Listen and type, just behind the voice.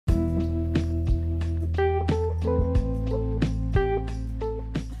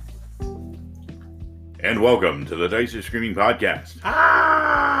And welcome to the Dice Are Screaming podcast.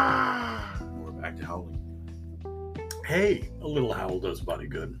 We're back to howling. Hey, a little howl does body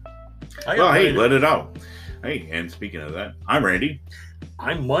good. Hey, let it out. Hey, and speaking of that, I'm Randy.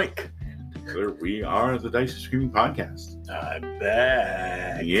 I'm Mike. And together we are the Dice Are Screaming podcast. I'm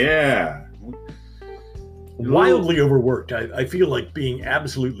back. Yeah. Wildly overworked. I feel like being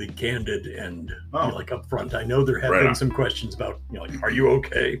absolutely candid and upfront. I know there have been some questions about, are you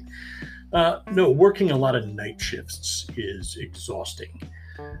okay? No, working a lot of night shifts is exhausting.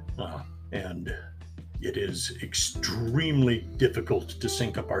 And it is extremely difficult to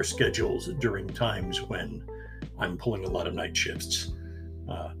sync up our schedules during times when I'm pulling a lot of night shifts.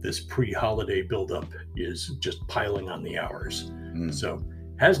 This pre-holiday buildup is just piling on the hours. So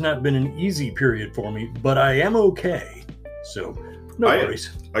has not been an easy period for me, but I am okay. So no worries.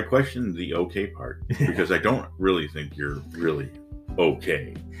 I question the okay part because I don't really think you're really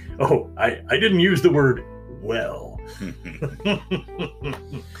okay. Oh, I didn't use the word well.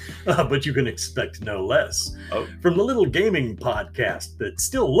 But you can expect no less from the little gaming podcast that's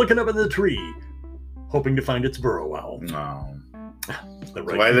still looking up in the tree, hoping to find its burrow owl. No.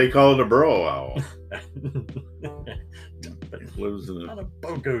 Why they call it a burrow owl? Lives on a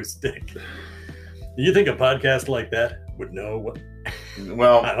pogo stick. You think a podcast like that would know what?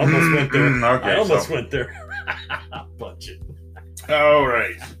 Well, I almost went there. Okay, I almost went there. Punch it. All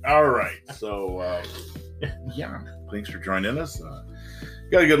right. So, thanks for joining us.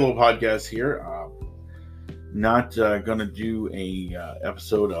 Got a good little podcast here. Not going to do a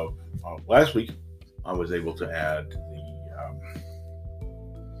episode of last week. I was able to add the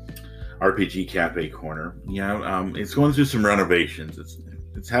RPG Cafe Corner. It's going through some renovations.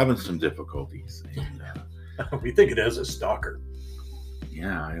 It's having some difficulties. And, we think it has a stalker.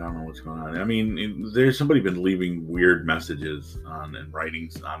 Yeah, I don't know what's going on. I mean, there's somebody been leaving weird messages and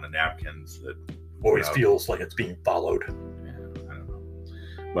writings on the napkins that always feels like it's being followed. Yeah, I don't know,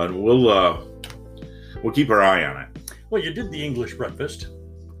 but we'll keep our eye on it. Well, you did the English breakfast,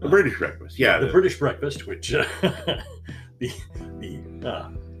 the British breakfast, the British breakfast, which the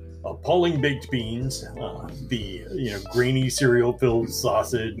appalling baked beans, the grainy cereal-filled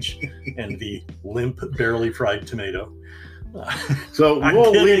sausage, and the limp, barely fried tomato. So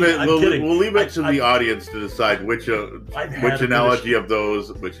we'll leave it to the audience to decide which analogy of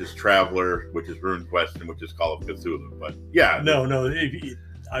those, which is Traveler, which is RuneQuest, and which is Call of Cthulhu. But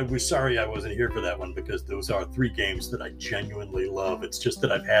I was sorry I wasn't here for that one because those are three games that I genuinely love. It's just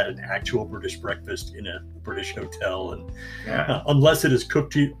that I've had an actual British breakfast in a British hotel, and unless it is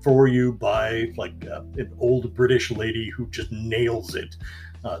cooked for you by an old British lady who just nails it,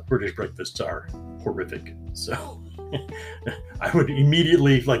 British breakfasts are horrific. So I would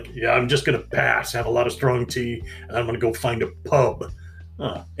immediately I'm just going to pass, have a lot of strong tea, and I'm going to go find a pub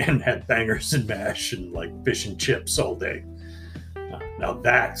and have bangers and mash and fish and chips all day. Now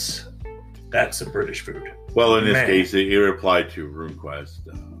that's a British food. Well, in this case, it applied to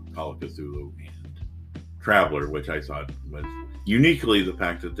RuneQuest, Call of Cthulhu, and Traveler, which I thought was uniquely the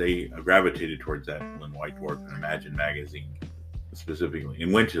fact that they gravitated towards that when White Dwarf and Imagine magazine specifically,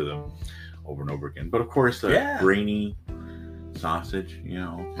 and went to them over and over again. But of course, the grainy sausage, it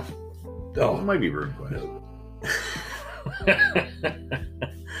might be RuneQuest.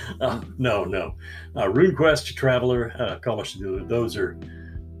 No. RuneQuest, Traveler, Call of Cthulhu, those are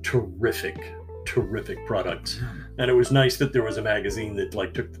terrific products. And it was nice that there was a magazine that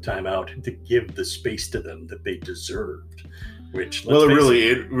took the time out to give the space to them that they deserved. Which,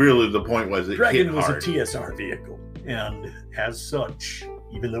 really, the point was it Dragon was a TSR vehicle, and as such,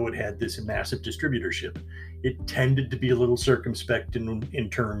 even though it had this massive distributorship, it tended to be a little circumspect in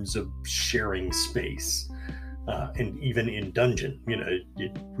terms of sharing space. And even in Dungeon,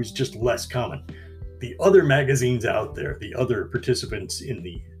 it was just less common. The other magazines out there, the other participants in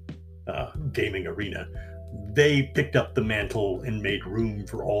the gaming arena, they picked up the mantle and made room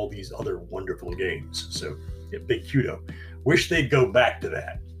for all these other wonderful games. So, big kudo. Wish they'd go back to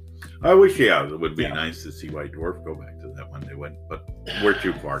that. I wish, it would be nice to see White Dwarf go back to that when they went, but we're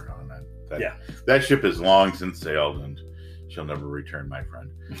too far gone. That ship has long since sailed, and she'll never return, my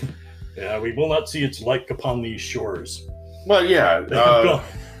friend. We will not see its like upon these shores. Well,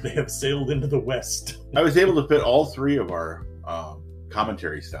 they have sailed into the west. I was able to fit all three of our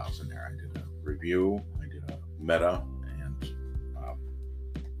commentary styles in there. I did a review, I did a meta, and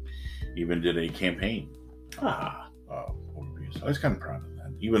even did a campaign overview. So I was kind of proud of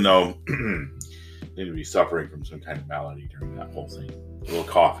that, even though they would be suffering from some kind of malady during that whole thing. A little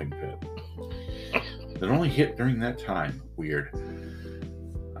coughing fit that only hit during that time. Weird.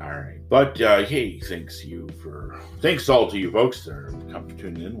 All right. But, hey, thanks all to you folks that are come to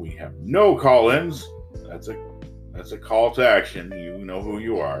tune in. We have no call-ins that's a call to action. You know who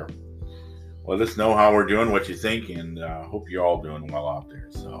you are. Let us know how we're doing, what you think, and hope you're all doing well out there.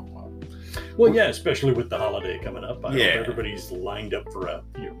 So, well, yeah, especially with the holiday coming up. I hope everybody's lined up for a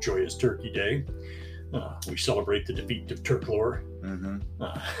joyous Turkey Day. We celebrate the defeat of Turklor.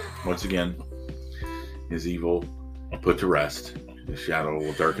 Mm-hmm. Once again, his evil put to rest. The shadow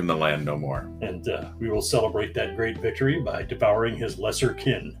will darken the land no more. And we will celebrate that great victory by devouring his lesser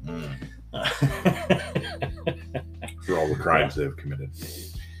kin. For all the crimes they've committed.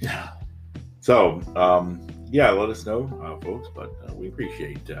 So, let us know, folks. But we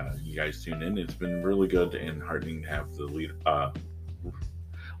appreciate you guys tuning in. It's been really good and heartening to have the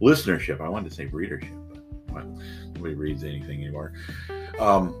listenership. I wanted to say readership, but nobody reads anything anymore.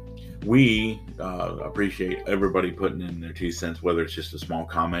 We appreciate everybody putting in their 2 cents, whether it's just a small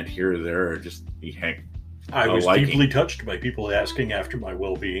comment here or there, or just I was deeply touched by people asking after my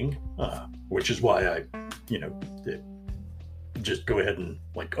well-being, which is why I, just go ahead and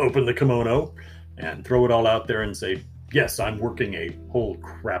open the kimono and throw it all out there and say, yes, I'm working a whole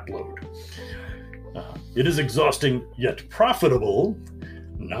crap load. It is exhausting yet profitable.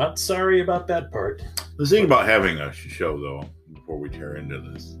 Not sorry about that part. The thing about having a show, though, before we tear into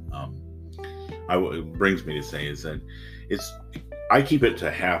this, it brings me to say is that I keep it to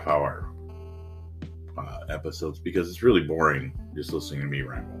half-hour episodes because it's really boring just listening to me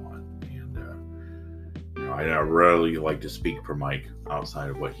ramble on. And I rarely like to speak for Mike outside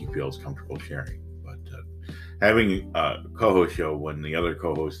of what he feels comfortable sharing. But having a co-host show when the other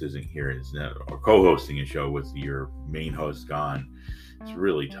co-host isn't here or co-hosting a show with your main host gone, it's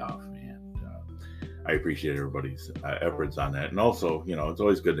really tough. I appreciate everybody's efforts on that. And also, it's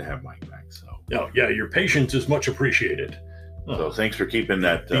always good to have Mike back. So, your patience is much appreciated. So thanks for keeping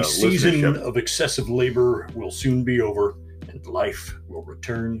that the season of excessive labor will soon be over, and life will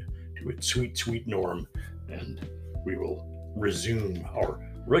return to its sweet, sweet norm, and we will resume our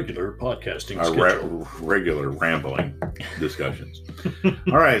regular podcasting schedule. Regular rambling discussions.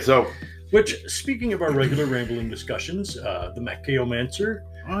 All right, so... Which, speaking of our regular rambling discussions, the Machaomancer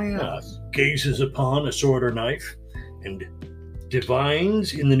gazes upon a sword or knife and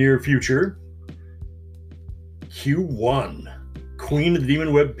divines in the near future Q1, Queen of the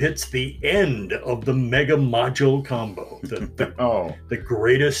Demon Web Pits, the end of the Mega Module combo, the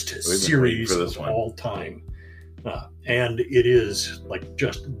greatest series of all time. And it is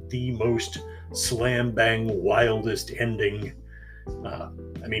just the most slam bang wildest ending.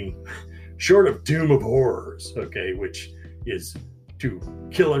 Short of Doom of Horrors, which is to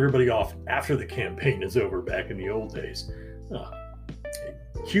kill everybody off after the campaign is over back in the old days.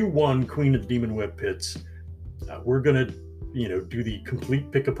 Q1, Queen of the Demon Web Pits, we're going to, do the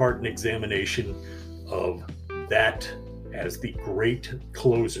complete pick apart and examination of that as the great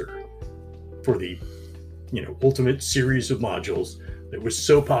closer for the, ultimate series of modules that was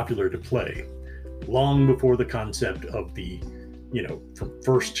so popular to play long before the concept of the from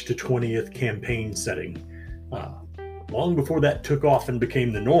 1st to 20th campaign setting, long before that took off and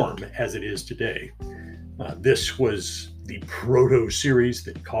became the norm as it is today. This was the proto-series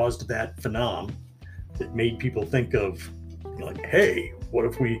that caused that phenom that made people think of, hey, what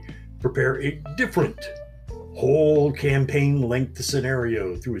if we prepare a different whole campaign-length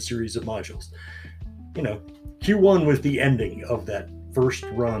scenario through a series of modules? Q1 was the ending of that first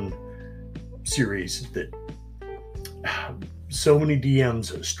run series that so many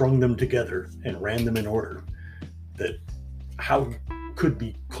DMs strung them together and ran them in order that how could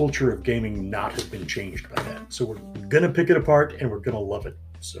the culture of gaming not have been changed by that? So we're going to pick it apart and we're going to love it.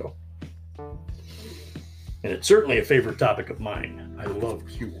 So, and it's certainly a favorite topic of mine. I love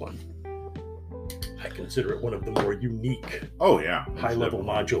Q1. I consider it one of the more unique high-level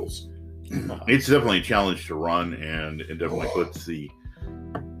modules. It's definitely a challenge to run, and it definitely puts it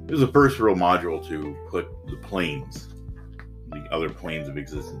was the first real module to put the planes, the other planes of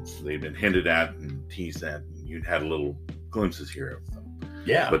existence. They've been hinted at and teased at, and you'd had little glimpses here of them.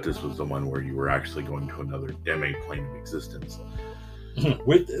 Yeah. But this was the one where you were actually going to another demi plane of existence.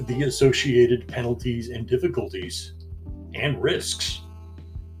 With the associated penalties and difficulties and risks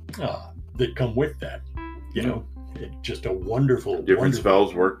that come with that. Just a wonderful... Different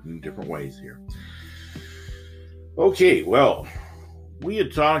spells work in different ways here. Okay, well, we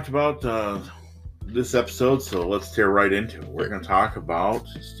had talked about this episode, so let's tear right into it. We're going to talk about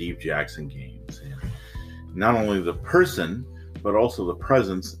Steve Jackson Games. And not only the person, but also the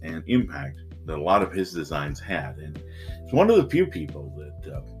presence and impact that a lot of his designs had. And it's one of the few people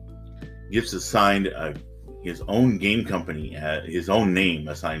that gets assigned his own game company, his own name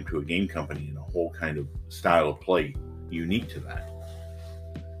assigned to a game company in a whole kind of style of play unique to that.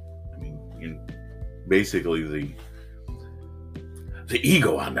 I mean, basically the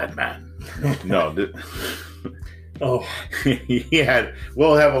ego on that man. No. Oh,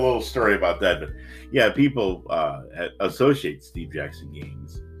 we'll have a little story about that. But yeah, people associate Steve Jackson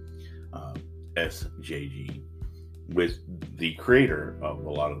Games, SJG, with the creator of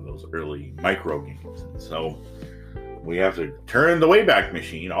a lot of those early micro games. And so we have to turn the Wayback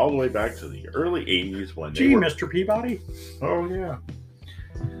Machine all the way back to the early 80s when Mr. Peabody. Oh, yeah.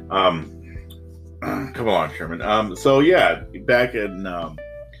 Come on, Sherman. So yeah, back in the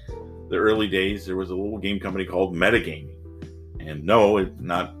early days, there was a little game company called Metagaming. And no, it's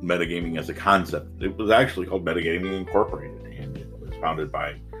not metagaming as a concept. It was actually called Metagaming Incorporated. And it was founded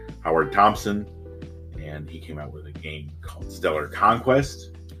by Howard Thompson. And he came out with a game called Stellar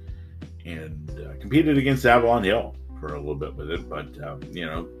Conquest. And competed against Avalon Hill for a little bit with it. But,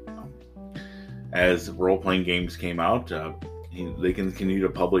 as role-playing games came out, they continued to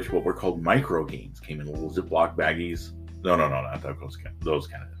publish what were called micro games. Came in little Ziploc baggies. No, not those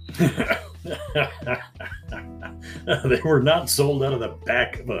kind of. They were not sold out of the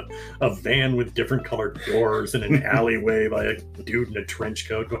back of a van with different colored doors in an alleyway by a dude in a trench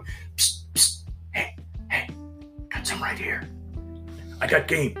coat going, psst, psst, hey, got some right here. I got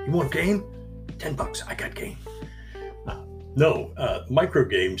game. You want game? $10. I got game. Micro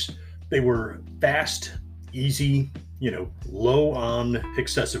games, they were fast, easy, low on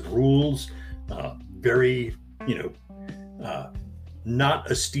excessive rules, very, not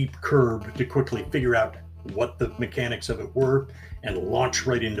a steep curve to quickly figure out what the mechanics of it were and launch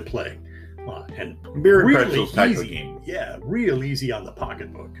right into play. And beer and pretzels type of game. Yeah, real easy on the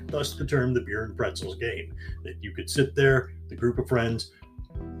pocketbook. Thus the term the beer and pretzels game. That you could sit there, the group of friends,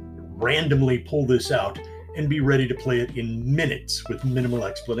 randomly pull this out and be ready to play it in minutes with minimal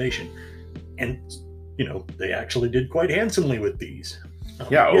explanation. And, they actually did quite handsomely with these.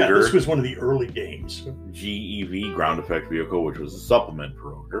 Ogre. This was one of the early games. GEV, Ground Effect Vehicle, which was a supplement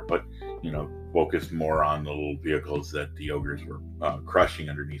for Ogre, but, focused more on the little vehicles that the ogres were crushing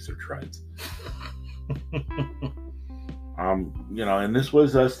underneath their treads. And this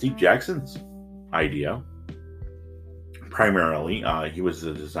was Steve Jackson's idea. Primarily, he was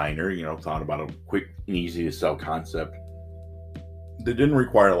the designer, thought about a quick and easy to sell concept that didn't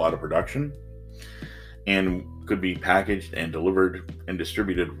require a lot of production and could be packaged and delivered and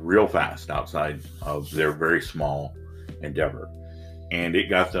distributed real fast outside of their very small endeavor. And it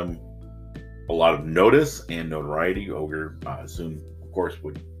got them a lot of notice and notoriety. Ogre soon, of course,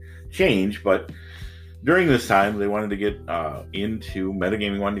 would change, but during this time, they wanted to get into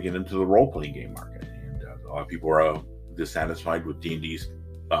metagaming, wanted to get into the role-playing game market. And a lot of people were dissatisfied with D&D's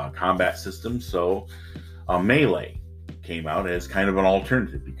combat system, so Melee came out as kind of an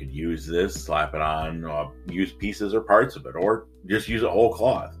alternative. You could use this, slap it on, use pieces or parts of it, or just use a whole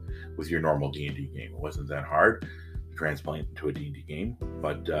cloth with your normal D&D game. It wasn't that hard to transplant into a D&D game,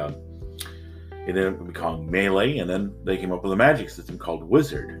 but it ended up becoming Melee, and then they came up with a magic system called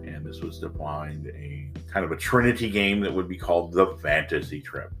Wizard, and this was defined a kind of a Trinity game that would be called the Fantasy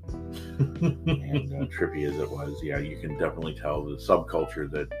Trip. And trippy as it was, you can definitely tell the subculture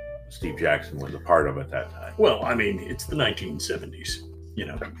that Steve Jackson was a part of at that time. Well, it's the 1970s,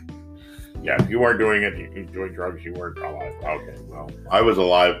 Yeah, if you weren't doing it, you were doing drugs, you weren't alive. Okay, well, I was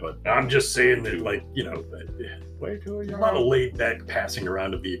alive, but I'm just saying that, way too young. A lot of laid back passing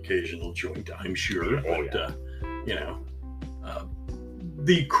around of the occasional joint, I'm sure.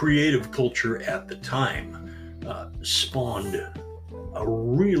 The creative culture at the time spawned a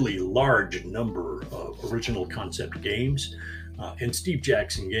really large number of original concept games. And Steve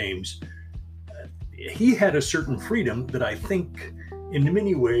Jackson Games, he had a certain freedom that I think in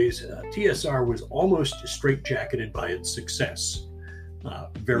many ways TSR was almost straitjacketed by its success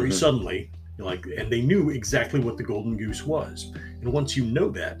very suddenly. And they knew exactly what the Golden Goose was. And once you know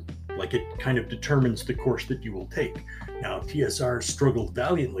that, it kind of determines the course that you will take. Now, TSR struggled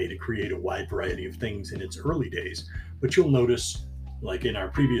valiantly to create a wide variety of things in its early days, but you'll notice, in our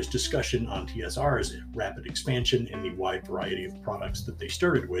previous discussion on TSR's rapid expansion and the wide variety of products that they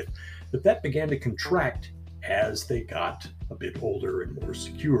started with, that began to contract as they got a bit older and more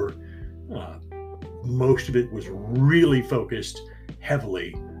secure. Most of it was really focused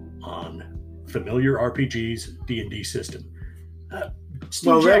heavily on familiar RPGs, D&D system.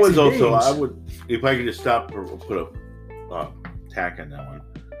 Well, that was also, I would, if I could just stop or put a tack on that one,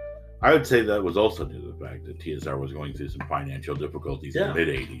 I would say that was also due to the fact that TSR was going through some financial difficulties in the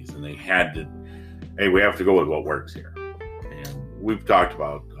mid-'80s, and they had to, we have to go with what works here. And we've talked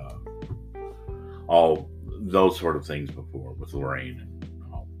about all those sort of things before with Lorraine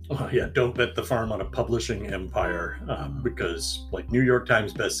and Oh, yeah, don't bet the farm on a publishing empire because, like, New York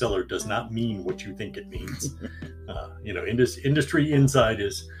Times bestseller does not mean what you think it means. Industry Inside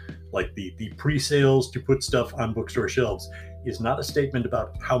is like the pre-sales to put stuff on bookstore shelves is not a statement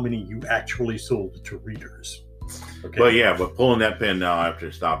about how many you actually sold to readers. Okay? But pulling that pin now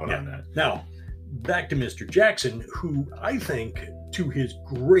after stopping on that. Now, back to Mr. Jackson, who I think, to his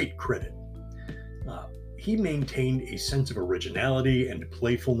great credit, he maintained a sense of originality and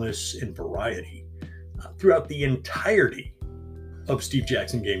playfulness and variety throughout the entirety of Steve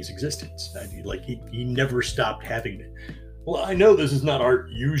Jackson Games' existence. He never stopped having it. Well, I know this is not our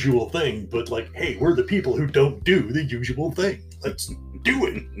usual thing, but hey, we're the people who don't do the usual thing. Let's do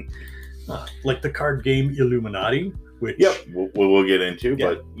it. Like the card game Illuminati, which... Yep, we'll get into.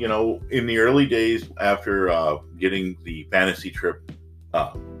 Yeah. But, in the early days after getting the Fantasy Trip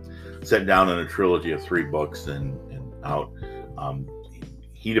set down in a trilogy of 3 books and out,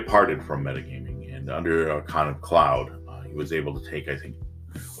 he departed from metagaming, and under a kind of cloud, he was able to take, I think,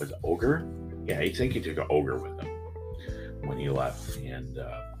 was it Ogre? Yeah, I think he took an Ogre with him when he left. And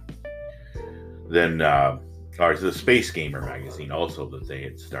then the Space Gamer magazine also that they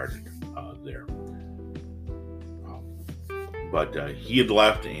had started there. But he had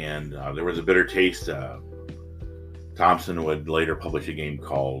left, and there was a bitter taste. Thompson would later publish a game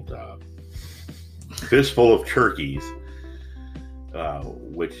called Fistful of Turkeys,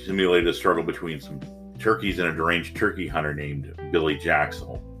 which simulated a struggle between some turkeys and a deranged turkey hunter named Billy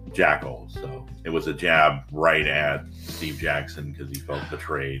Jackal. So it was a jab right at Steve Jackson because he felt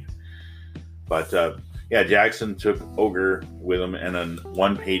betrayed. But Jackson took Ogre with him and a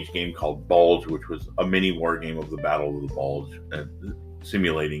 1-page game called Bulge, which was a mini war game of the Battle of the Bulge,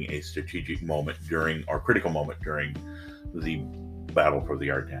 simulating a strategic moment critical moment during the battle for the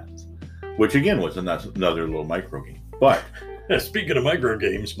Ardennes, which again was another little micro game. But speaking of micro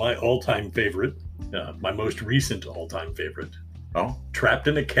games, my all-time favorite, my most recent all-time favorite, Trapped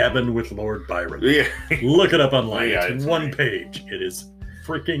in a Cabin with Lord Byron. Yeah. Look it up online. It's 1 page. It is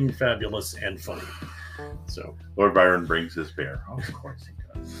freaking fabulous and funny. So Lord Byron brings his bear. Oh, of course he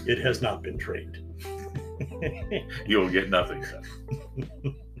does. It has not been trained. You'll get nothing.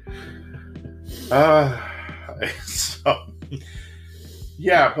 But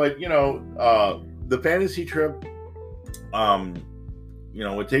the Fantasy Trip,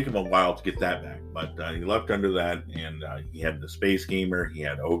 it would take him a while to get that back, but he left under that, and he had the Space Gamer, he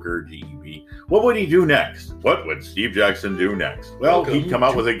had Ogre, GEB. What would he do next? What would Steve Jackson do next? Well, he'd come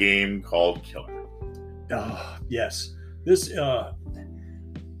out with a game called Killer. Yes. This, to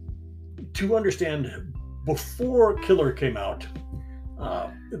understand, before Killer came out,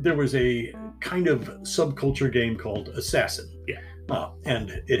 there was a kind of subculture game called Assassin. Yeah.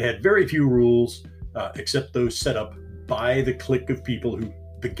 And it had very few rules, except those set up by the clique of people who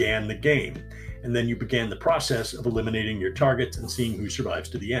began the game. And then you began the process of eliminating your targets and seeing who survives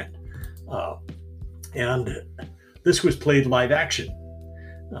to the end. And this was played live action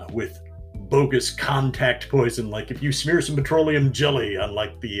with bogus contact poison. Like if you smear some petroleum jelly on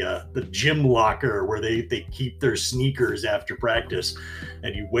the gym locker where they keep their sneakers after practice,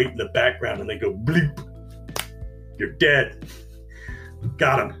 and you wait in the background and they go bleep, you're dead.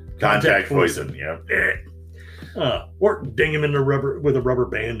 Got him. Contact poison. Yeah. Or ding him with a rubber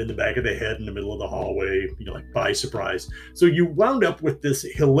band in the back of the head in the middle of the hallway, by surprise. So you wound up with this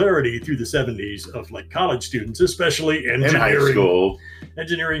hilarity through the 70s of college students, especially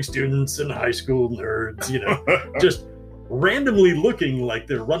engineering students and high school nerds, just randomly looking like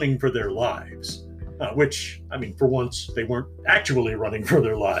they're running for their lives. Which, for once, they weren't actually running for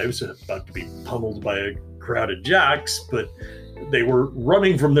their lives, about to be pummeled by a crowd of jocks, but they were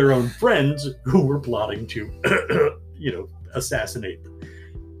running from their own friends who were plotting to, assassinate them.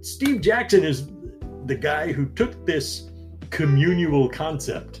 Steve Jackson is the guy who took this communal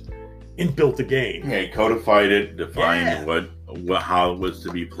concept and built a game. Yeah, he codified it, defined how it was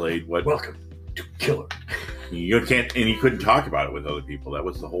to be played. Welcome to Killer. You couldn't talk about it with other people. That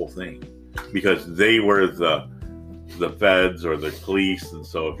was the whole thing, because they were the feds or the police, and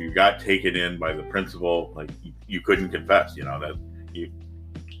so if you got taken in by the principal, you couldn't confess.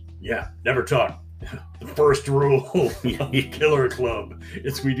 Never talk. The first rule of Killer Club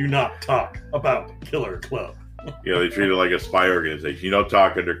is we do not talk about Killer Club. They treat it like a spy organization. You don't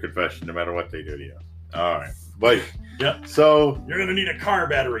talk under confession no matter what they do to you. All right. But so you're going to need a car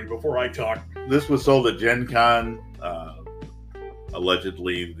battery before I talk. This was sold at Gen Con.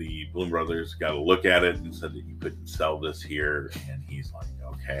 Allegedly, the Bloom Brothers got a look at it and said that you couldn't sell this here. And he's like,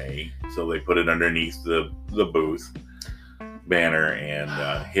 okay. So they put it underneath the booth banner and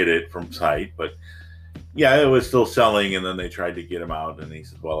hid it from sight. But Yeah, it was still selling, and then they tried to get him out, and he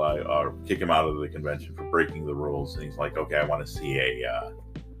said, well, I'll kick him out of the convention for breaking the rules. And he's like, okay, I want to see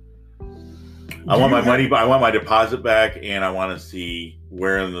I want my money, I want my deposit back, and I want to see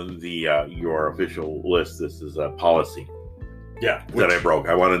where in the your official list this is a policy. Yeah, that I broke.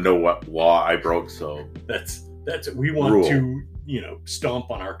 I want to know what law I broke. So that's we want to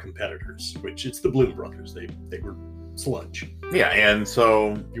stomp on our competitors, which it's the Bloom Brothers. They were sludge. Yeah, and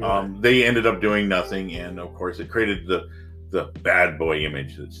so they ended up doing nothing, and of course it created the bad boy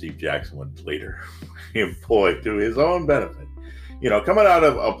image that Steve Jackson would later employ to his own benefit. Coming out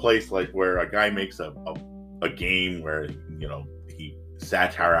of a place like where a guy makes a game where he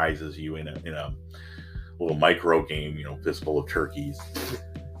satirizes you in a little micro game, fistful of turkeys,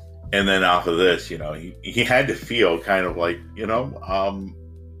 and then off of this, he had to feel kind of like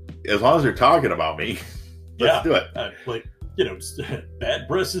as long as they're talking about me, let's do it. Bad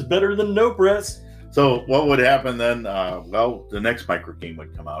press is better than no press. So what would happen then? The next micro game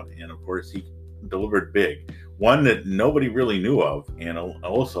would come out, and of course he delivered big. One that nobody really knew of, and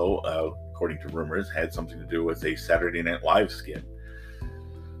also, according to rumors, had something to do with a Saturday Night Live skit.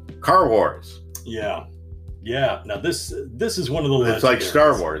 Car Wars. Yeah. Now this is one of the. It's like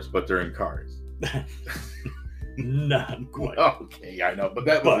Star Wars, but they're in cars. Not quite. Okay, I know, but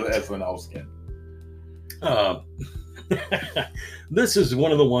that was an SNL skit. This is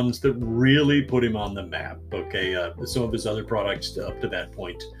one of the ones that really put him on the map. Okay, some of his other products up to that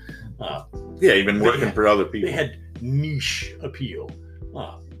point. He'd been working for other people. They had niche appeal.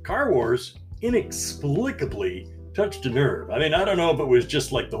 Car Wars inexplicably touched a nerve. I mean, I don't know if it was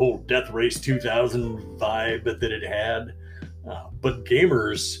just like the whole Death Race 2000 vibe that it had, but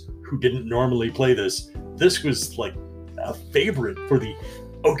gamers who didn't normally play this was like a favorite for the,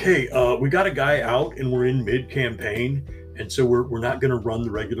 we got a guy out and we're in mid-campaign, and so we're not going to run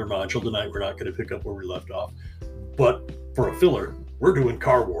the regular module tonight. We're not going to pick up where we left off. But for a filler, we're doing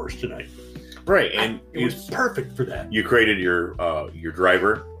Car Wars tonight. Right, and it was perfect for that. You created your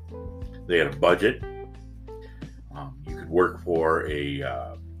driver. They had a budget. You could work for a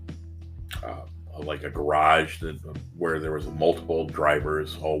garage where there was multiple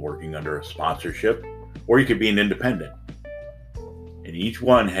drivers all working under a sponsorship, or you could be an independent. And each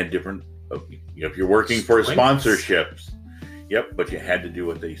one had different. If you're working for sponsorships, but you had to do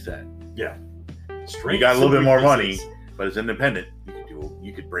what they said. Yeah, you got a little bit more money, but as independent,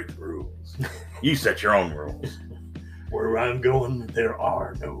 you could break the rules. You set your own rules. Where I'm going, there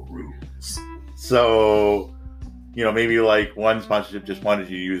are no rules. So, maybe like one sponsorship just wanted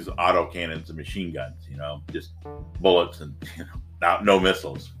you to use autocannons and machine guns, just bullets and, no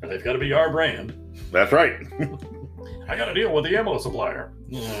missiles. And they've got to be our brand. That's right. I got to deal with the ammo supplier.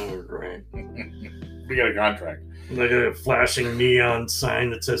 Oh, great. We got a contract. They got a flashing neon sign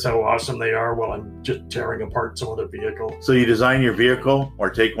that says how awesome they are while I'm just tearing apart some other vehicle. So you design your vehicle or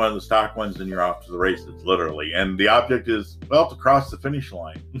take one of the stock ones and you're off to the races, literally. And the object is, to cross the finish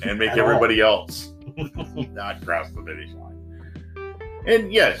line and make everybody else not cross the finish line.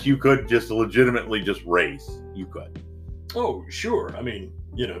 And yes, you could just legitimately just race. You could. Oh, sure. I mean,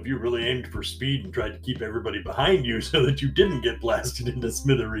 if you really aimed for speed and tried to keep everybody behind you so that you didn't get blasted into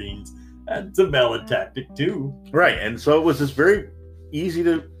smithereens, that's a valid tactic too. Right, and so it was this very easy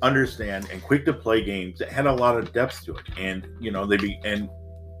to understand and quick to play games that had a lot of depth to it. And and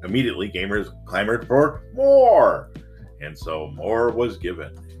immediately gamers clamored for more. And so more was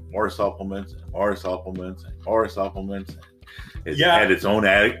given. More supplements and more supplements and more supplements. It had its own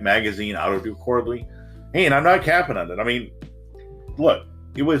magazine, Auto Quarterly. Hey, and I'm not capping on it. I mean, look,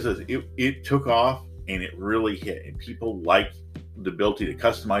 it took off and it really hit. And people liked the ability to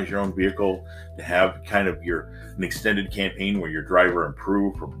customize your own vehicle, to have kind of an extended campaign where your driver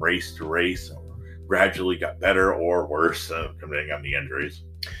improved from race to race, or gradually got better or worse, depending on the injuries.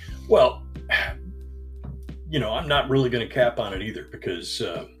 Well, I'm not really going to cap on it either, because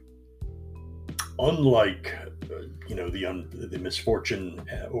unlike the misfortune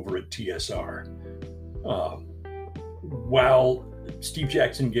over at TSR, while Steve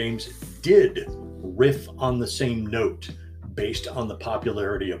Jackson Games did riff on the same note based on the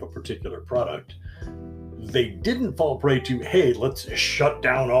popularity of a particular product, they didn't fall prey to, hey, let's shut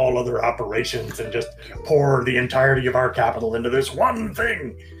down all other operations and just pour the entirety of our capital into this one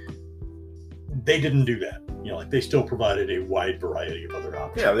thing. They didn't do that. They still provided a wide variety of other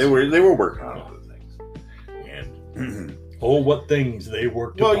options. Yeah, they were working on other things. And what things they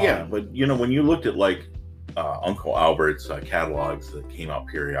worked on. Well, yeah, but when you looked at like Uncle Albert's catalogs that came out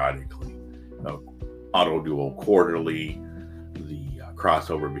periodically, Auto Duel Quarterly, the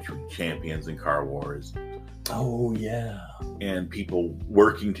crossover between Champions and Car Wars. Oh, yeah. And people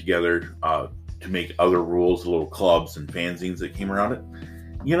working together to make other rules, little clubs and fanzines that came around it.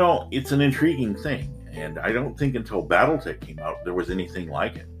 You know, it's an intriguing thing. And I don't think until BattleTech came out, there was anything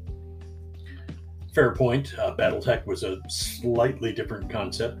like it. Fair point. BattleTech was a slightly different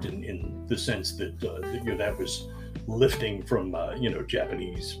concept in the sense that that was lifting from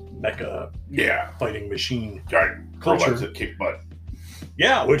Japanese mecha fighting machine culture. Robots that kick butt.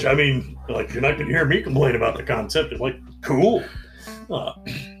 Yeah, which I mean, like, you're not going to hear me complain about the concept. It's like, cool.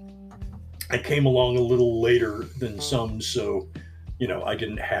 I came along a little later than some, so I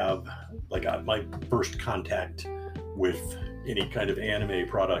didn't have my first contact with any kind of anime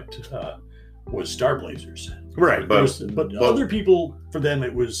product was Star Blazers. Right, but other people, for them,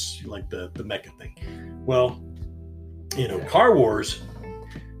 it was like the mecha thing. Well, Car Wars,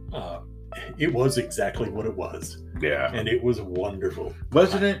 it was exactly what it was. Yeah. And it was wonderful.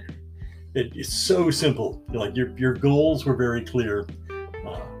 Wasn't it? It's so simple. Like, your goals were very clear.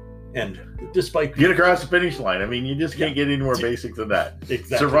 And despite... Get across the finish line. I mean, you just can't get any more basic than that.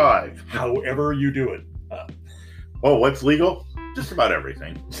 Exactly. Survive. However you do it. What's legal? Just about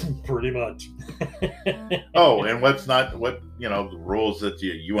everything. Pretty much. And the rules that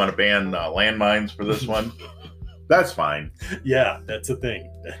you want to ban landmines for this one? That's fine. Yeah, that's a thing.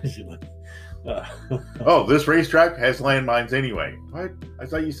 This racetrack has landmines anyway. What? I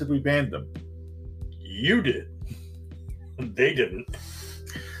thought you said we banned them. You did. They didn't.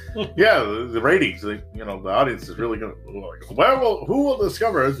 Yeah, the ratings, the audience is really going to... Well, who will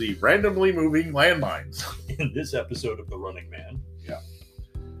discover the randomly moving landmines? In this episode of The Running Man. Yeah.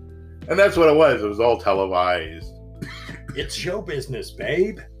 And that's what it was. It was all televised. It's show business,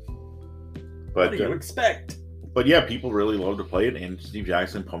 babe. What do you expect? But yeah, people really loved to play it, and Steve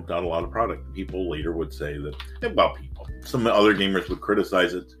Jackson pumped out a lot of product. People later would say that, some other gamers would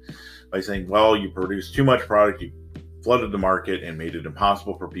criticize it by saying, well, you produced too much product, you flooded the market and made it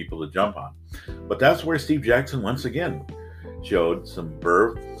impossible for people to jump on. But that's where Steve Jackson once again showed some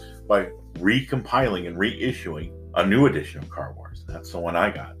verve by recompiling and reissuing a new edition of Car Wars. That's the one I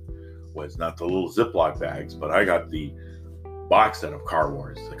got. Was not the little Ziploc bags, but I got the box set of Car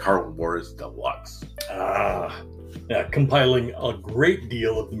Wars, the Car Wars Deluxe. Compiling a great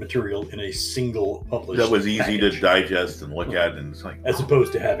deal of the material in a single published that was easy package to digest and look at, and it's like, as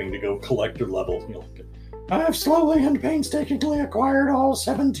opposed to having to go collector level. I have slowly and painstakingly acquired all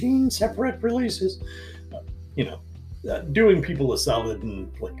 17 separate releases. Doing people a solid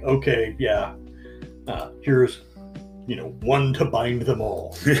and here's one to bind them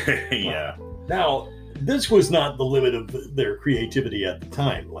all. Yeah. Now, this was not the limit of their creativity at the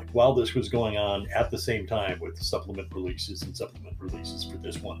time. Like, while this was going on at the same time with supplement releases for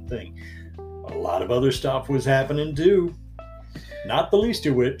this one thing, a lot of other stuff was happening too. Not the least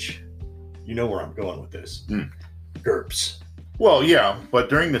of which, you know where I'm going with this. GURPS. Well, yeah, but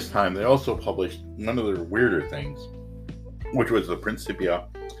during this time, they also published none of their weirder things, which was the Principia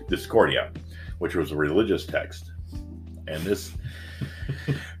Discordia, which was a religious text. And this,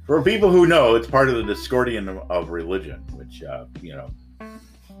 for people who know, it's part of the Discordian of religion, which,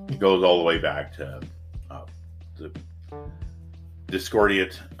 goes all the way back to the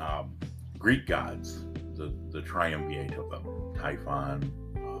Discordiate Greek gods, the triumvirate of them, Typhon.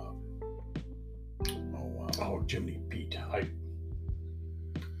 Jiminy Pete.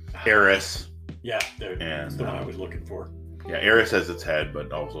 Eris. Yeah, that's the one I was looking for. Yeah, Eris has its head,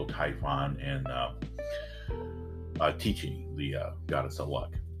 but also Typhon and Tyche, the goddess of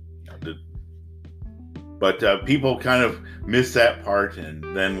luck. But people kind of missed that part, and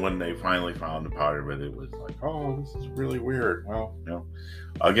then when they finally found a part of it, it was like, this is really weird. Well,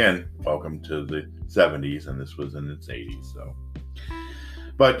 again, welcome to the 70s, and this was in its 80s, so...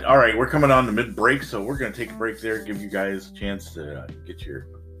 But, all right, we're coming on to mid-break, so we're going to take a break there, give you guys a chance to get your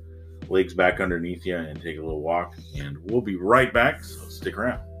legs back underneath you and take a little walk, and we'll be right back, so stick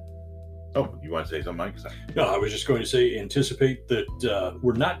around. Oh, you want to say something, Mike? No, I was just going to say, anticipate that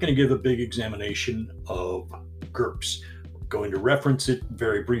we're not going to give a big examination of GURPS. We're going to reference it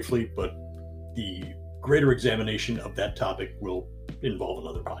very briefly, but the greater examination of that topic will involve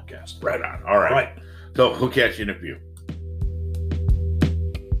another podcast. Right on. All right. So we'll catch you in a few.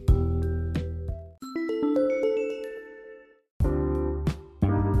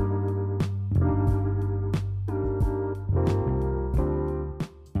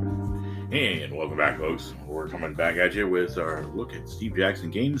 And welcome back, folks. We're coming back at you with our look at Steve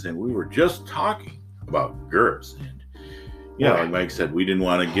Jackson games, and we were just talking about GURPS. And like Mike said, we didn't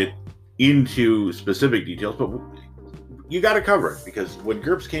want to get into specific details, but you got to cover it because when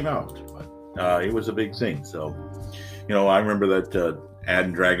GURPS came out, it was a big thing. So, I remember that ad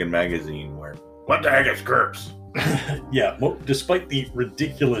in Dragon magazine where, what the heck is GURPS? Yeah, despite the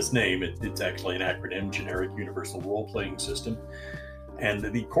ridiculous name, it's actually an acronym, Generic Universal Role-Playing System. And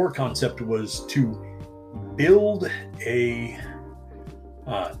the core concept was to build a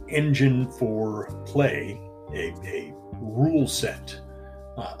engine for play, a rule set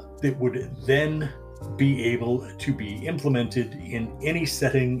that would then be able to be implemented in any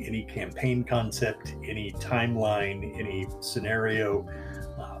setting, any campaign concept, any timeline, any scenario,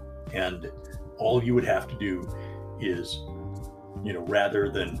 and all you would have to do is, rather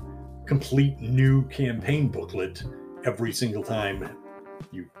than complete new campaign booklet every single time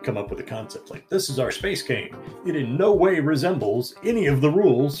you come up with a concept like, this is our space game. It in no way resembles any of the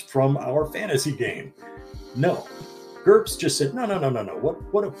rules from our fantasy game. No. GURPS just said, no.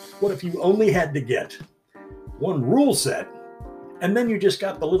 What if you only had to get one rule set, and then you just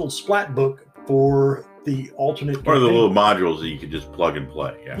got the little splat book for the alternate or the little modules that you could just plug and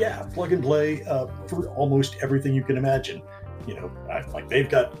play. Yeah, plug and play for almost everything you can imagine. Like they've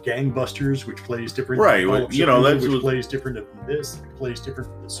got Gangbusters, which plays different. Right, which plays different than this, which plays different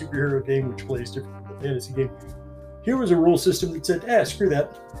from the superhero game, which plays different from the fantasy game. Here was a rule system that said, screw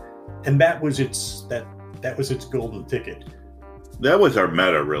that, and that was its golden ticket. That was our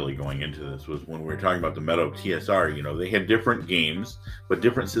meta really going into this, was when we were talking about the meta of TSR. They had different games, but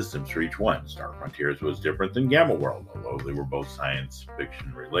different systems for each one. Star Frontiers was different than Gamma World, although they were both science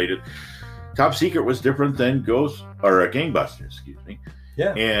fiction related. Top Secret was different than Gangbusters, excuse me.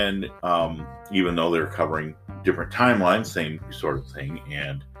 Yeah. And even though they're covering different timelines, same sort of thing.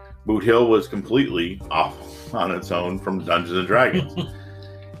 And Boot Hill was completely off on its own from Dungeons and Dragons.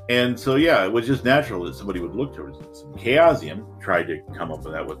 And so, it was just natural that somebody would look towards this. And Chaosium tried to come up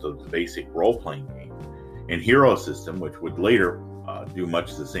with that with the basic role-playing game. And Hero System, which would later do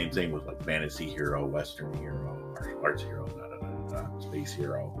much the same thing with like Fantasy Hero, Western Hero, Martial Arts Hero, Space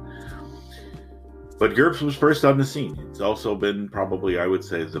Hero. But GURPS was first on the scene. It's also been probably, I would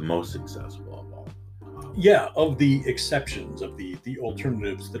say, the most successful of all. Of the exceptions, of the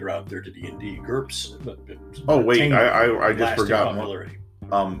alternatives that are out there to D&D, GURPS... I just forgot one.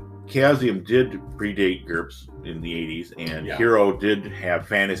 Chaosium did predate GURPS in the 80s, and Hero did have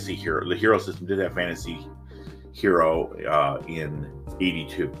Fantasy Hero. The Hero System did have Fantasy Hero in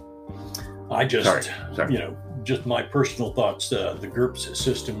 82. Just my personal thoughts, the GURPS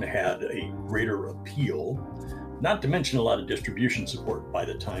system had a greater appeal, not to mention a lot of distribution support by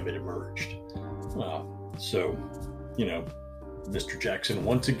the time it emerged. Mr. Jackson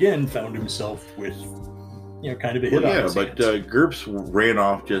once again found himself with kind of a hit on his hands. GURPS ran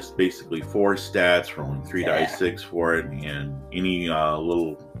off just basically 4 stats, rolling 3 dice 6 for it, and any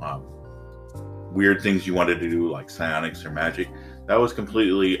little weird things you wanted to do, like psionics or magic. That was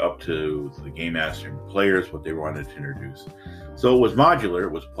completely up to the game master and the players, what they wanted to introduce. So it was modular,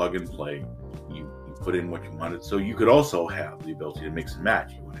 it was plug and play. You put in what you wanted. So you could also have the ability to mix and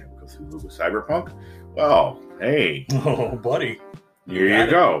match. You want to have Cthulhu with Cyberpunk? Well, hey. Oh, buddy. Here you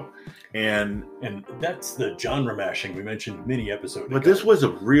go. And that's the genre mashing we mentioned many episodes ago. But this was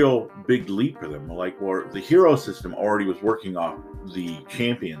a real big leap for them. The Hero System already was working off the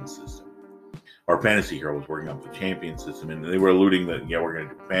Champion system. Or Fantasy Hero was working off the Champion system, and they were alluding that we're going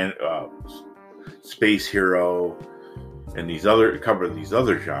to do Space Hero and cover these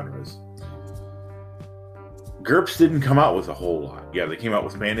other genres. GURPS didn't come out with a whole lot. Yeah, they came out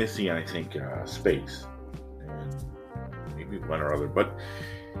with Fantasy and I think Space, and maybe one or other, but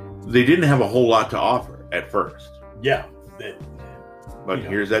they didn't have a whole lot to offer at first. Yeah,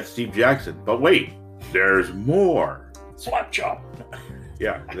 here's that Steve Jackson. But wait, there's more. Slap chop.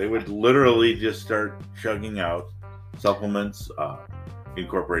 Yeah, they would literally just start chugging out supplements,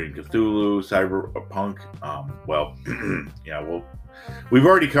 incorporating Cthulhu, Cyberpunk. We've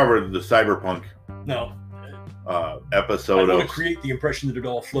already covered the Cyberpunk episode. I want to create the impression that it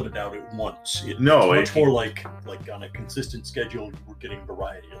all flooded out at once. It's much more like on a consistent schedule, we're getting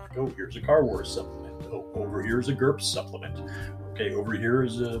variety. Like, here's a Car Wars supplement. Over here's a GURPS supplement. Okay, over here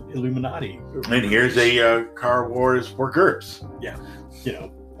is Illuminati. And here's a Car Wars for GURPS. Yeah.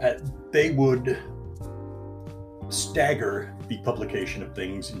 They would stagger the publication of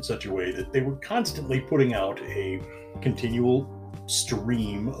things in such a way that they were constantly putting out a continual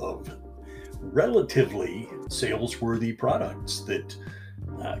stream of relatively sales-worthy products that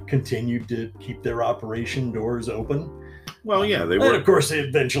continued to keep their operation doors open. Well, yeah, they were. And of course, they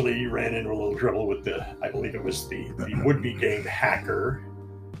eventually ran into a little trouble with I believe it was the would-be game hacker.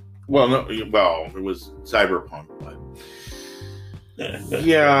 It was Cyberpunk, but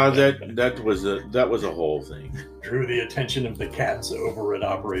that was a whole thing. Drew the attention of the cats over at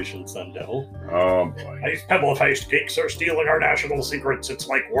Operation Sun Devil. Oh boy! These pebble-faced geeks are stealing our national secrets. It's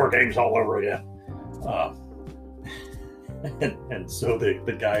like war games all over again. And so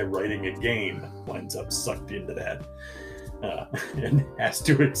the guy writing a game winds up sucked into that and has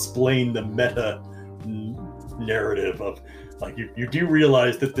to explain the meta narrative of, like, you do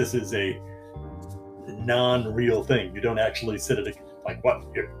realize that this is a non-real thing. You don't actually sit at like, what?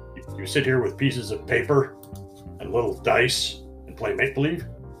 You sit here with pieces of paper and little dice and play make-believe?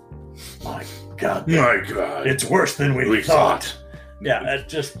 My God. It's worse than we thought. Yeah,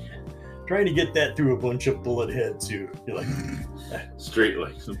 just trying to get that through a bunch of bullet heads you're like... Straight,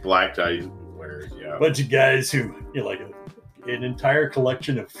 like, some black tie wearers, yeah. Bunch of guys who, like, an entire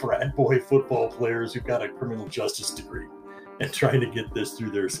collection of frat boy football players who got a criminal justice degree, and trying to get this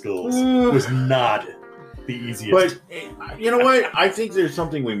through their skulls was not the easiest. But you know what? I think there's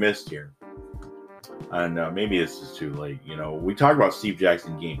something we missed here. And maybe this is too late. We talk about Steve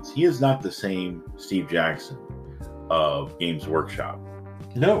Jackson Games. He is not the same Steve Jackson of Games Workshop.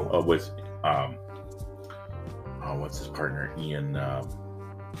 No. With what's his partner? Ian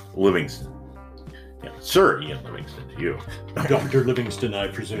Livingston. Yeah, Sir Ian Livingston to you. Dr. Livingston, I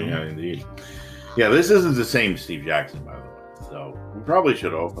presume. Yeah, indeed. Yeah, this isn't the same Steve Jackson, by the way. So we probably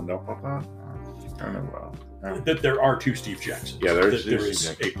should have opened up with that. I don't know. That there are two Steve Jacksons. Yeah, there is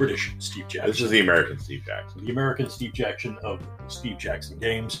a British Steve Jackson. This is the American Steve Jackson. The American Steve Jackson of Steve Jackson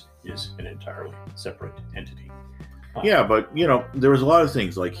Games is an entirely separate entity. Yeah, but, there was a lot of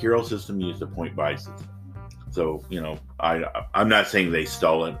things, like Hero System used a point-buy system. So, I'm not saying they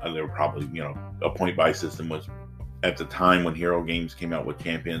stole it. They were probably, a point-buy system was, at the time when Hero Games came out with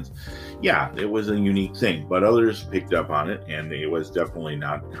Champions, yeah, it was a unique thing. But others picked up on it, and it was definitely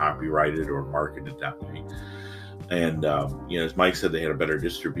not copyrighted or marketed that way. And, as Mike said, they had a better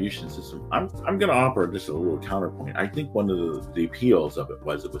distribution system. I'm going to offer just a little counterpoint. I think one of the appeals of it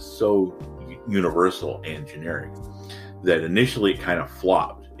was so universal and generic that initially it kind of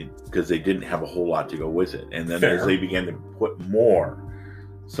flopped because they didn't have a whole lot to go with it. And then as they began to put more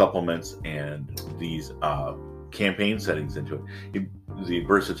supplements and these campaign settings into it, the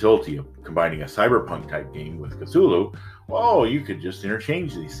versatility of combining a cyberpunk type game with Cthulhu, you could just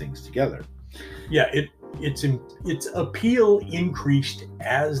interchange these things together. Yeah, its appeal increased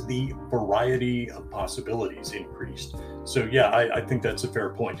as the variety of possibilities increased. So yeah, I think that's a fair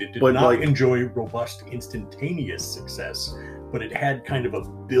point. It did not enjoy robust instantaneous success, but it had kind of a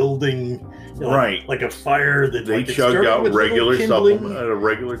building, right, like a fire that they chugged out regular supplement at a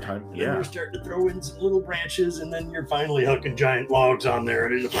regular time. Yeah, and you're starting to throw in some little branches, and then you're finally hooking giant logs on there,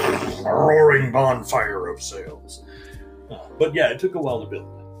 and it's a roaring bonfire of sales. But yeah, it took a while to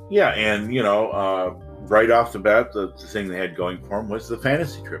build. Yeah, and right off the bat, the thing they had going for them was the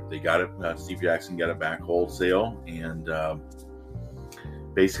fantasy trip. They got it. Steve Jackson got it back wholesale, and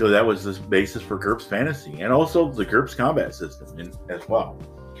basically that was the basis for GURPS Fantasy, and also the GURPS Combat system as well.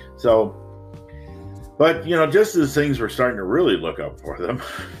 So, but just as things were starting to really look up for them,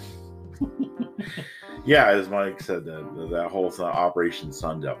 yeah, as Mike said, that whole Operation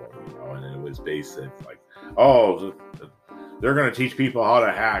Sun Devil, and it was based like, they're going to teach people how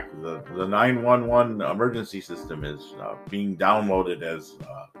to hack. The 911 emergency system is being downloaded as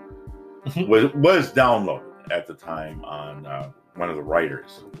was downloaded at the time on one of the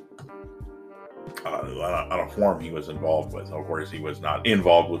writers on a forum he was involved with. Of course, he was not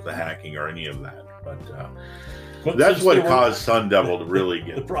involved with the hacking or any of that, but that's what caused Sun Devil to really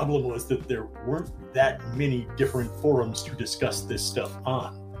get. The problem was that there weren't that many different forums to discuss this stuff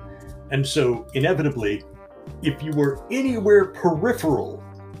on, and so inevitably, if you were anywhere peripheral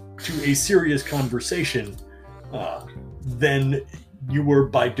to a serious conversation, then you were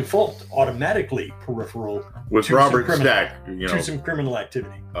by default automatically peripheral with Robert Stack, to some criminal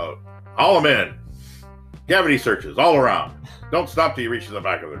activity. All them in. Cavity searches all around. Don't stop till you reach to the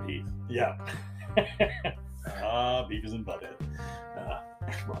back of their teeth. Yeah. Beavis and Butthead.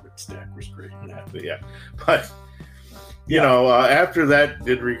 Robert Stack was great in that. Yeah. But after that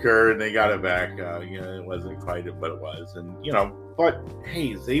did recur and they got it back, it wasn't quite what it was. And, but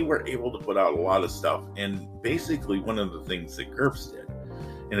hey, they were able to put out a lot of stuff. And basically one of the things that GURPS did,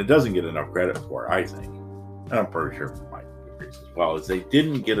 and it doesn't get enough credit for, I think, and I'm pretty sure Mike agrees as well, is they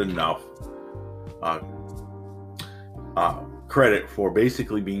didn't get enough credit for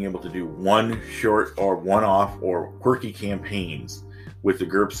basically being able to do one short or one-off or quirky campaigns with the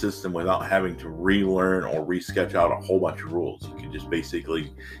GURPS system without having to relearn or resketch out a whole bunch of rules. You can just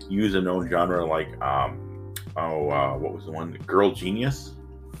basically use a known genre like, what was the one? Girl Genius?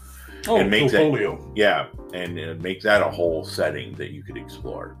 And make Folio. Yeah, and make that a whole setting that you could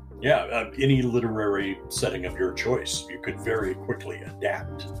explore. Yeah, any literary setting of your choice, you could very quickly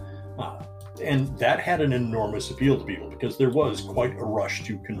adapt. And that had an enormous appeal to people because there was quite a rush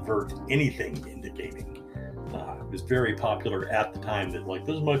to convert anything into gaming. was very popular at the time. That like,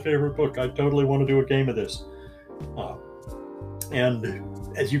 this is my favorite book. I totally want to do a game of this.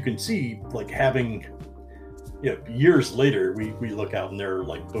 And as you can see, like having, years later, we look out and there are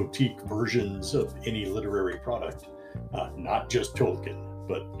like boutique versions of any literary product, not just Tolkien,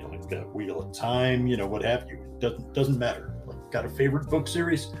 but like Wheel of Time, what have you. Doesn't matter. Like, got a favorite book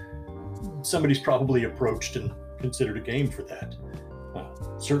series? Somebody's probably approached and considered a game for that.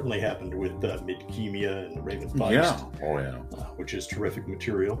 Certainly happened with Midkemia and Raymond Feist, which is terrific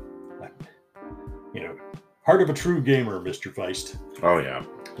material. Heart of a true gamer, Mr. Feist. Oh yeah,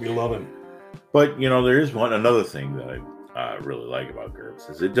 we love him. But there is another thing that I really like about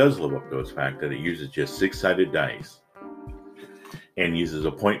GURPS is it does live up to its fact that it uses just 6-sided dice and uses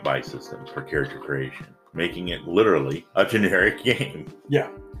a point buy system for character creation, making it literally a generic game. Yeah,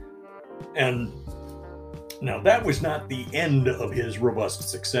 and now that was not the end of his robust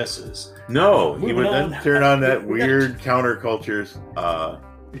successes. No, he would then turn on that weird countercultures.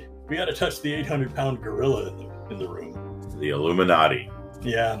 We got to touch the 800-pound gorilla in the room. The Illuminati.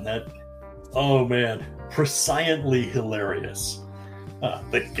 Yeah, that. Oh man, presciently hilarious.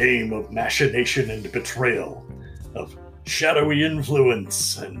 The game of machination and betrayal, of shadowy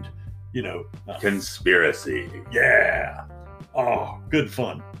influence, and conspiracy. Yeah. Oh, good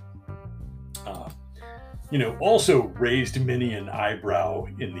fun. Also raised many an eyebrow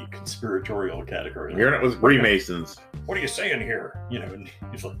in the conspiratorial category. Here it was Freemasons. What are you saying here? And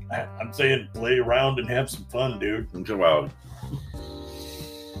he's like, I'm saying play around and have some fun, dude. Well,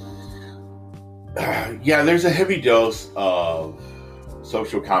 yeah, there's a heavy dose of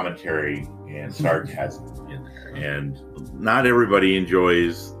social commentary and sarcasm in there. And not everybody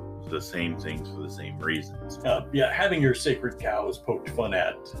enjoys the same things for the same reasons. Having your sacred cows poked fun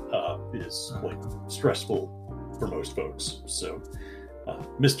at is like stressful for most folks. So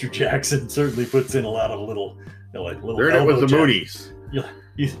Mr. Jackson certainly puts in a lot of little There it was the Moonies. Yeah,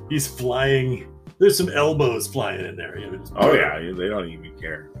 he's flying. There's some elbows flying in there. They don't even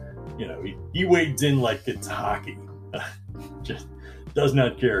care. He wades in like it's hockey. Just does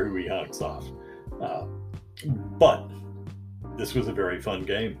not care who he hunks off. But this was a very fun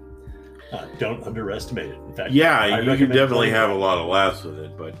game. Don't underestimate it. In fact, you can definitely have a lot of laughs with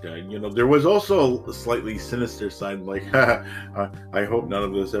it. But there was also a slightly sinister side. Like, I hope none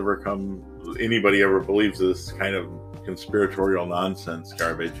of this anybody ever believes this kind of conspiratorial nonsense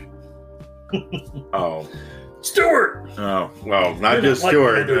garbage. Oh, Stuart. Oh well, not just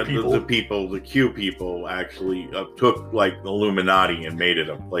Stuart. The people, the Q people, actually took like the Illuminati and made it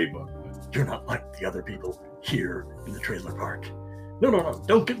a playbook. You're not like the other people here in the trailer park. No.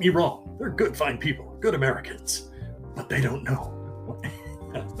 Don't get me wrong. They're good, fine people, good Americans, but they don't know.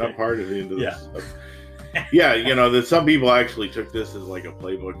 Not part of the end of this. Yeah, that some people actually took this as like a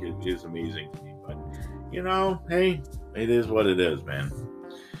playbook. It is amazing to me, but hey, it is what it is, man.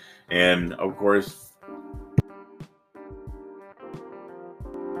 And of course.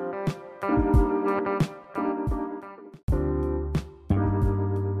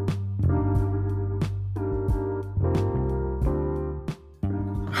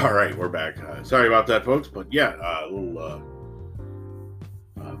 All right, we're back. Sorry about that, folks, but yeah, a little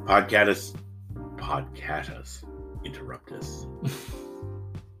podcatus interrupt us.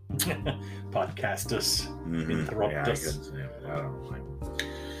 Podcastus interrupt us. I don't know.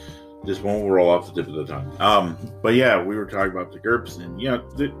 Just won't roll off the tip of the tongue. But yeah, we were talking about the GURPS, and yeah,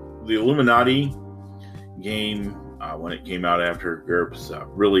 the Illuminati game when it came out after GURPS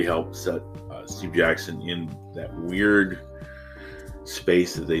really helped set Steve Jackson in that weird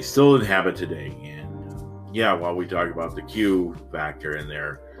space that they still inhabit today. And while we talk about the Q factor in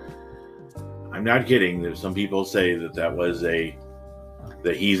there, I'm not kidding. There's some people say that was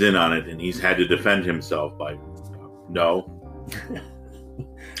that he's in on it and he's had to defend himself by no.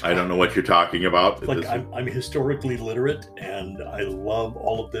 I don't know what you're talking about. Like, I'm historically literate and I love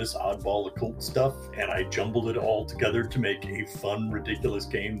all of this oddball occult stuff, and I jumbled it all together to make a fun, ridiculous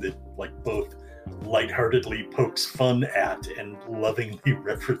game that both lightheartedly pokes fun at and lovingly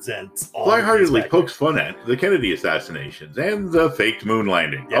represents all. Lightheartedly pokes fun at the Kennedy assassinations and the faked moon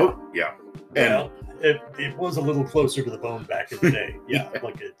landing. Yeah. Oh, yeah. Well, it was a little closer to the bone back in the day. Yeah,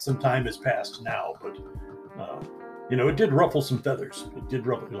 some time has passed now, but it did ruffle some feathers. It did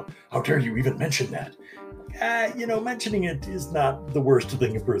ruffle. How dare you even mention that? Mentioning it is not the worst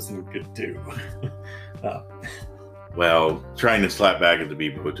thing a person could do. Well, trying to slap back at the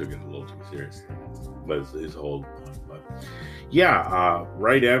people who took it a little too seriously was his whole point. But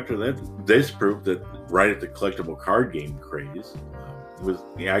right after that, this proved that right at the collectible card game craze, it was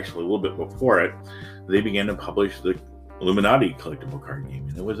actually a little bit before it, they began to publish the Illuminati collectible card game,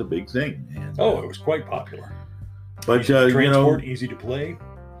 and it was a big thing. And, it was quite popular. But transport, easy to play.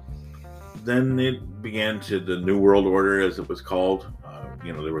 Then it began to the New World Order, as it was called.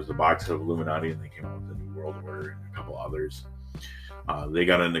 There was the box of Illuminati, and they came out with the New World Order and a couple others. They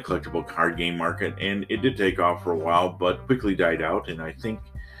got in the collectible card game market, and it did take off for a while, but quickly died out. And I think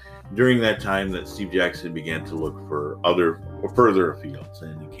during that time that Steve Jackson began to look for further afields,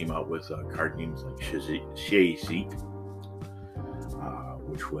 and he came out with card games like Chez Seek,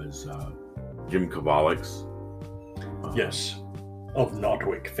 which was Jim Kovalics. Yes, of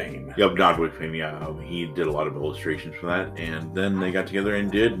Nodwick fame. Of Nodwick fame, yeah. He did a lot of illustrations for that, and then they got together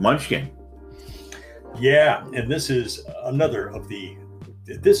and did Munchkin. Yeah, and this is another of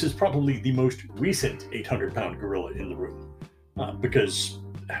this is probably the most recent 800-pound gorilla in the room, because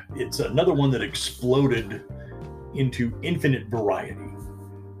it's another one that exploded into infinite variety.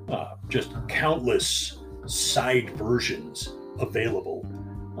 Just countless side versions available.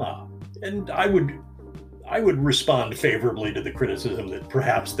 And I would respond favorably to the criticism that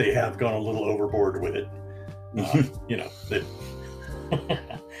perhaps they have gone a little overboard with it.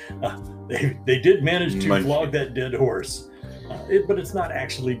 They did manage to flog that dead horse, but it's not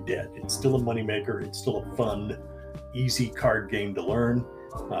actually dead. It's still a moneymaker. It's still a fun, easy card game to learn.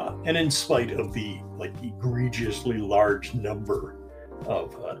 And in spite of the egregiously large number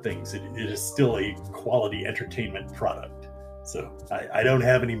of things, it is still a quality entertainment product. So I don't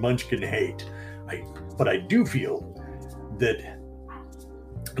have any Munchkin hate. But I do feel that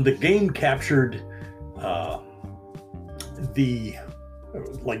the game captured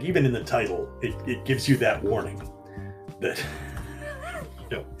even in the title, it gives you that warning that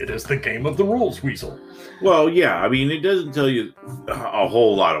it is the game of the rules, Weasel. Well, yeah, I mean, it doesn't tell you a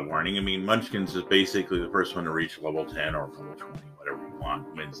whole lot of warning. I mean, Munchkins is basically the first one to reach level 10 or level 20, whatever you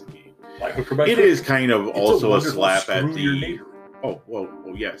want, wins the game. It is kind of also a slap at the... Oh, well,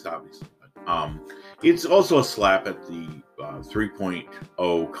 yes, obviously. It's also a slap at the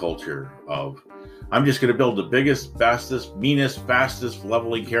 3.0 culture of, I'm just going to build the biggest, bestest, meanest, fastest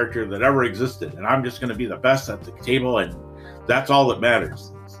leveling character that ever existed, and I'm just going to be the best at the table, and that's all that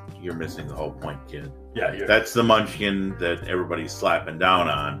matters. You're missing the whole point, kid. Yeah, that's the Munchkin that everybody's slapping down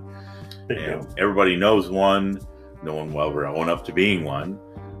on. And everybody knows one. No one will ever own up to being one,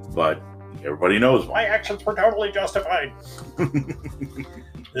 but everybody knows one. My actions were totally justified.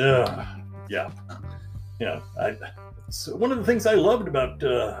 Yeah. So one of the things I loved about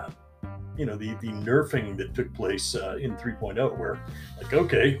the nerfing that took place in 3.0, where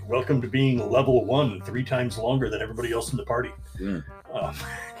okay, welcome to being level 1 3 times longer than everybody else in the party. And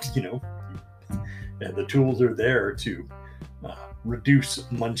the tools are there to reduce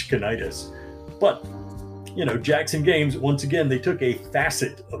Munchkinitis. But Jackson Games, once again, they took a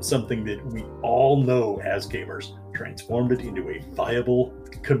facet of something that we all know as gamers, transformed it into a viable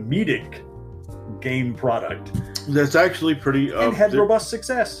comedic game product that's actually pretty and had robust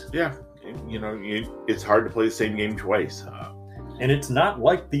success. Yeah, it's hard to play the same game twice, and it's not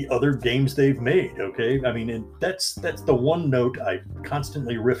like the other games they've made. Okay, I mean, that's the one note I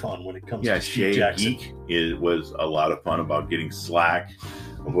constantly riff on when it comes to Steve Jackson. Geek, it was a lot of fun about getting slack,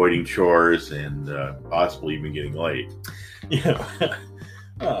 avoiding chores, and possibly even getting late.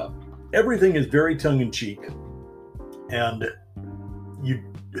 Everything is very tongue-in-cheek, and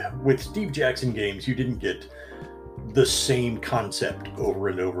with Steve Jackson Games, you didn't get the same concept over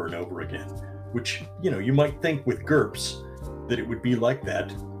and over and over again, which, you might think with GURPS that it would be like that.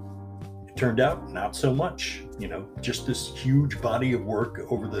 It turned out not so much, just this huge body of work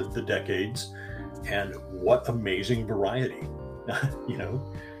over the decades, and what amazing variety,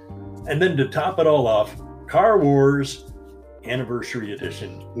 And then to top it all off, Car Wars Anniversary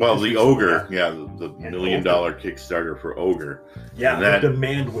Edition. Well, the Ogre, the $1 million Kickstarter for Ogre. Yeah, the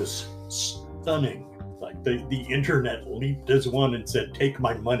demand was stunning. Like the internet leaped as one and said, "Take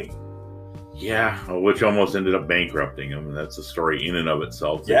my money." Yeah, which almost ended up bankrupting him, and that's a story in and of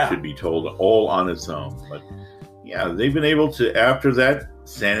itself that should be told all on its own. But yeah, they've been able to, after that,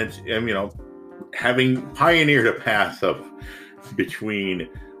 having pioneered a path of between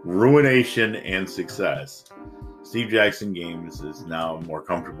ruination and success, Steve Jackson Games is now more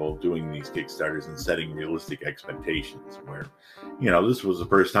comfortable doing these Kickstarters and setting realistic expectations where, this was the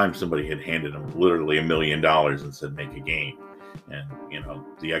first time somebody had handed them literally $1 million and said, make a game. And,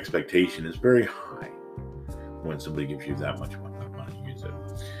 the expectation is very high when somebody gives you that much money to use it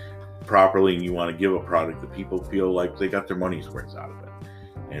properly, and you want to give a product that people feel like they got their money's worth out of it.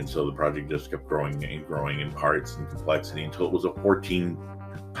 And so the project just kept growing and growing in parts and complexity until it was a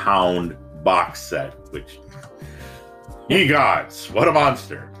 14-pound box set, which... Ye gods, what a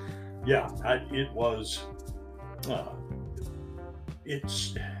monster. Yeah, it was.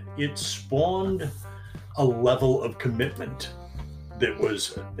 It spawned a level of commitment that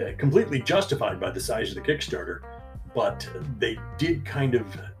was completely justified by the size of the Kickstarter, but they did kind of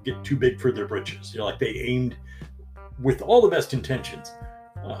get too big for their britches. Like they aimed, with all the best intentions,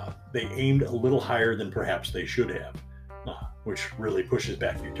 they aimed a little higher than perhaps they should have, which really pushes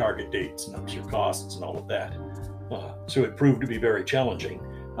back your target dates and ups your costs and all of that. So it proved to be very challenging.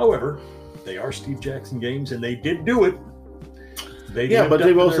 However, they are Steve Jackson Games, and they did do it. But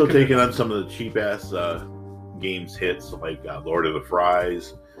they've also taken on some of the cheap-ass games hits, like Lord of the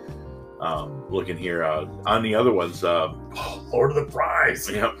Fries. Looking here on the other ones, Lord of the Fries.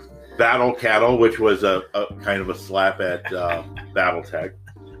 Yep. Battle Cattle, which was a kind of a slap at BattleTech,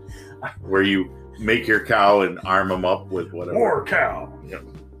 where you make your cow and arm them up with whatever. War cow. Yep.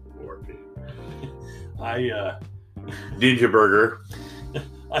 War pig. Ninja Burger.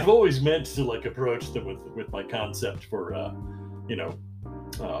 I've always meant to approach them with my concept for the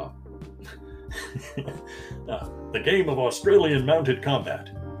game of Australian mounted combat,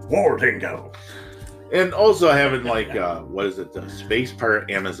 War Dingo. And also having what is it, the Space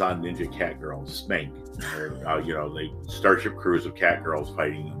Pirate Amazon Ninja Cat Girls, Spank. They starship crews of cat girls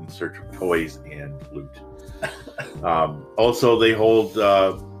fighting in search of toys and loot. Also, they hold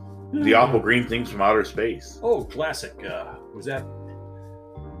the awful green things from outer space. Oh, classic. Was that?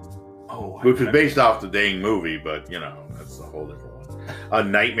 Which was based off the dang movie, but that's a whole different one.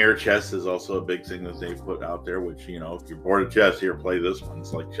 Nightmare Chess is also a big thing that they put out there, which, if you're bored of chess, here, play this one.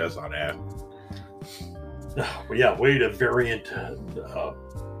 It's like chess on acid. Way to variant the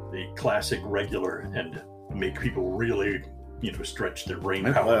classic regular and make people really, stretch their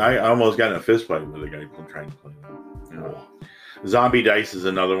brain power. I almost got in a fist fight with a guy trying to play that. Zombie Dice is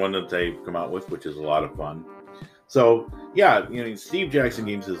another one that they've come out with, which is a lot of fun. So, Steve Jackson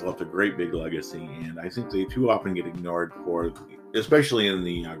Games has left a great big legacy, and I think they too often get ignored for, especially in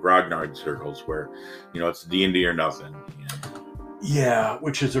the grognard circles, where, it's D&D or nothing. Yeah,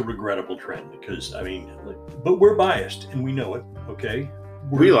 which is a regrettable trend, because, but we're biased, and we know it, okay?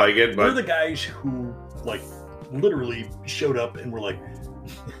 We like it, but... We're the guys who, literally showed up and were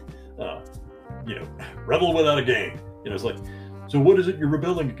rebel without a game. It's like, so what is it you're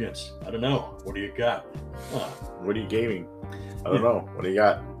rebelling against? I don't know. What do you got? What are you gaming? I don't know. What do you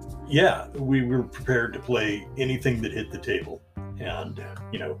got? Yeah, we were prepared to play anything that hit the table. And,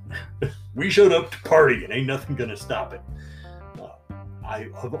 we showed up to party and ain't nothing going to stop it. I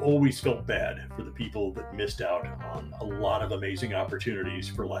have always felt bad for the people that missed out on a lot of amazing opportunities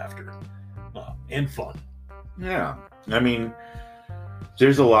for laughter and fun. Yeah.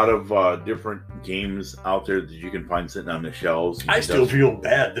 There's a lot of different games out there that you can find sitting on the shelves. I still feel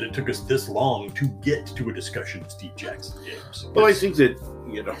bad that it took us this long to get to a discussion of Steve Jackson Games. Well, I think that,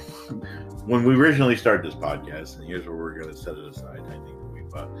 when we originally started this podcast, and here's where we're going to set it aside, I think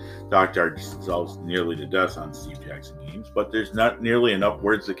we've talked ourselves nearly to death on Steve Jackson Games, but there's not nearly enough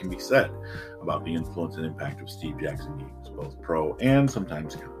words that can be said about the influence and impact of Steve Jackson Games, both pro and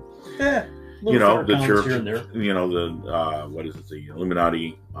sometimes con. Yeah. The church, the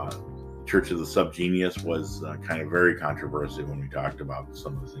Illuminati Church of the Subgenius was kind of very controversial when we talked about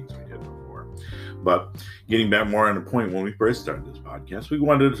some of the things we did before. But getting back more on the point, when we first started this podcast, we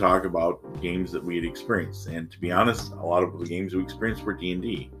wanted to talk about games that we had experienced. And to be honest, a lot of the games we experienced were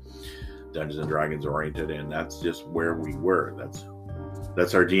D&D, Dungeons and Dragons oriented, and that's just where we were. That's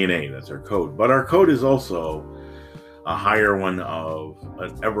our DNA, that's our code. But our code is also a higher one of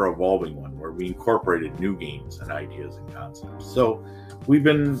an ever-evolving one where we incorporated new games and ideas and concepts. So we've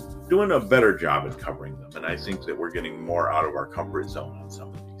been doing a better job at covering them, and I think that we're getting more out of our comfort zone on some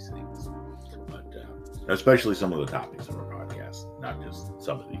of these things. But especially some of the topics of our podcast, not just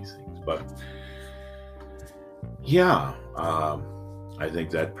some of these things. But yeah, I think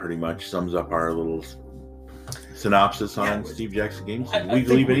that pretty much sums up our little synopsis on Steve Jackson Games. Did we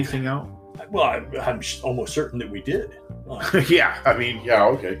leave anything out? Well, I'm almost certain that we did.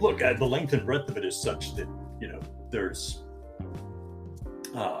 Okay. Look, the length and breadth of it is such that, there's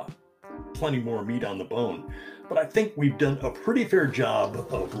plenty more meat on the bone. But I think we've done a pretty fair job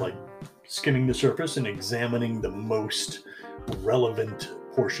of, skimming the surface and examining the most relevant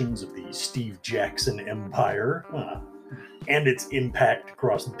portions of the Steve Jackson empire and its impact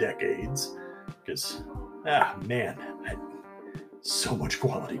across decades. Because, so much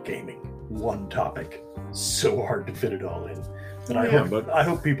quality gaming, one topic, so hard to fit it all in. And I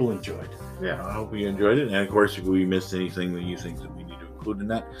hope people enjoyed. Yeah, I hope you enjoyed it. And of course, if we missed anything that you think that we need to include in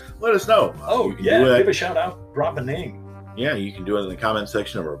that, let us know. Give a shout out, drop a name. Yeah, you can do it in the comment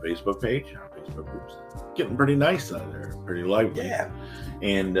section of our Facebook page. Our Facebook group's getting pretty nice out there, pretty lively. Yeah.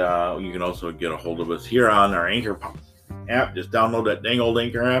 And you can also get a hold of us here on our Anchor app. Just download that dang old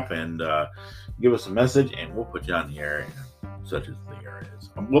Anchor app and give us a message, and we'll put you on the air, such as the air is.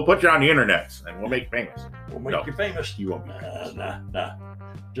 We'll put you on the internet, and we'll make you famous. We'll make you famous. You won't be famous. Nah.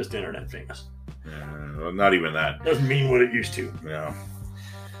 Just internet famous. Well, not even that. Doesn't mean what it used to. Yeah.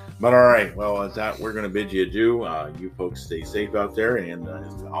 But all right, well, at that, we're going to bid you adieu. You folks stay safe out there, and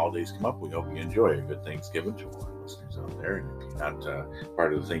as the holidays come up, we hope you enjoy a good Thanksgiving to all our listeners out there. And if you're not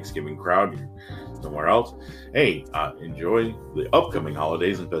part of the Thanksgiving crowd, you're somewhere else, hey, enjoy the upcoming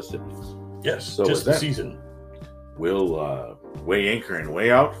holidays and festivities. Yes, so just the season. We'll weigh anchor and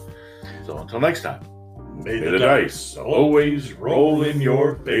weigh out. So until next time, may the dice always roll in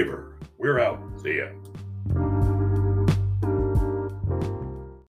your favor. We're out. See ya.